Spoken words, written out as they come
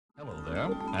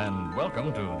America, and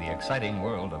welcome to the exciting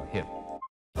world of hip.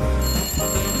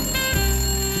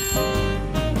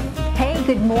 Hey,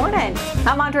 good morning.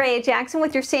 I'm Andrea Jackson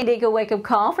with your San Diego wake-up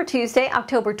call for Tuesday,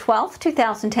 October 12th,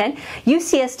 2010.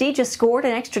 UCSD just scored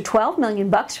an extra $12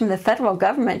 million from the federal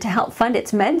government to help fund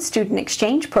its med student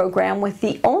exchange program with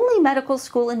the only medical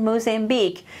school in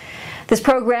Mozambique. This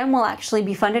program will actually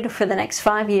be funded for the next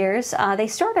 5 years. They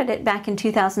started it back in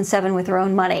 2007 with their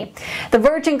own money. The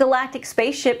Virgin Galactic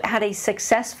spaceship had a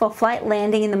successful flight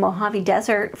landing in the Mojave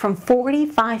Desert from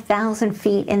 45,000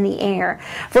 feet in the air.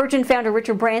 Virgin founder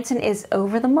Richard Branson is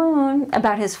over the moon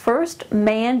about his first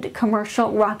manned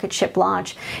commercial rocket ship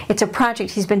launch. It's a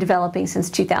project he's been developing since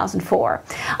 2004.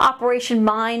 Operation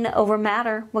Mine Over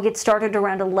Matter will get started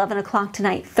around 11 o'clock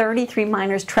tonight. 33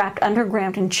 miners trapped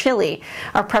underground in Chile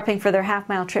are prepping for their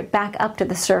half-mile trip back up to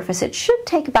the surface. It should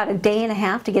take about a day and a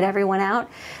half to get everyone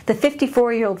out. The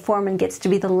 54-year-old foreman gets to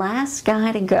be the last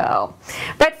guy to go.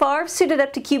 Brett Favre suited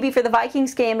up to QB for the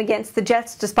Vikings game against the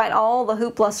Jets despite all the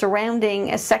hoopla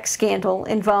surrounding a sex scandal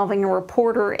involving a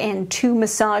reporter and 2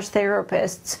 massage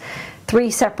therapists. 3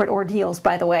 separate ordeals,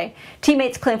 by the way.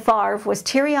 Teammates claim Favre was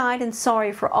teary-eyed and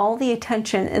sorry for all the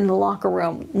attention in the locker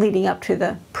room leading up to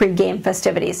the pre-game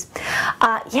festivities.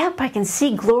 Yep, I can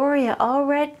see Gloria all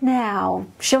right now,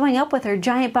 showing up with her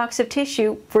giant box of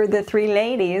tissue for the 3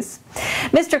 ladies.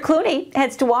 Mr. Clooney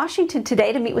heads to Washington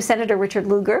today to meet with Senator Richard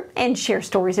Lugar and share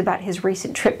stories about his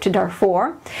recent trip to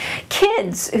Darfur.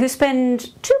 Kids who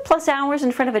spend 2+ hours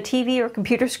in front of a TV or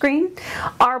computer screen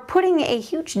are putting a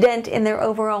huge dent in their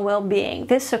overall well-being.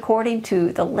 This according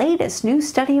to the latest news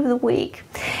study of the week.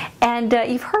 And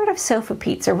you've heard of sofa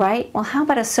pizza, right? Well, how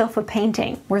about a sofa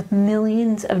painting worth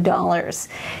millions of dollars?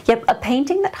 Yep, a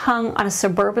painting that hung on a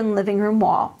suburban living room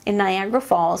wall in Niagara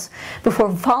Falls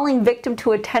before falling victim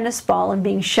to a tennis ball and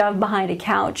being shoved behind a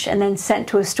couch and then sent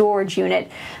to a storage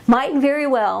unit might very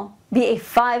well be a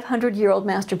 500-year-old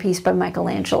masterpiece by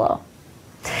Michelangelo.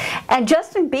 And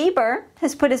Justin Bieber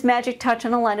has put his magic touch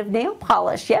on a line of nail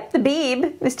polish. Yep, the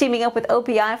Bieb is teaming up with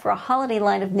OPI for a holiday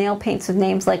line of nail paints with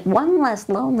names like One Less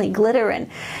Lonely Glitter and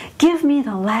Give Me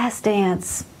the Last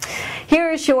Dance.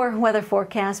 Here's your weather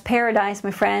forecast. Paradise, my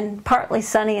friend. Partly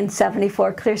sunny and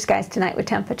 74. Clear skies tonight with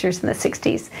temperatures in the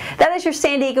 60s. That is your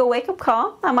San Diego wake-up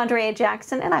call. I'm Andrea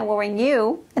Jackson, and I will ring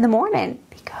you in the morning.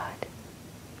 Be good.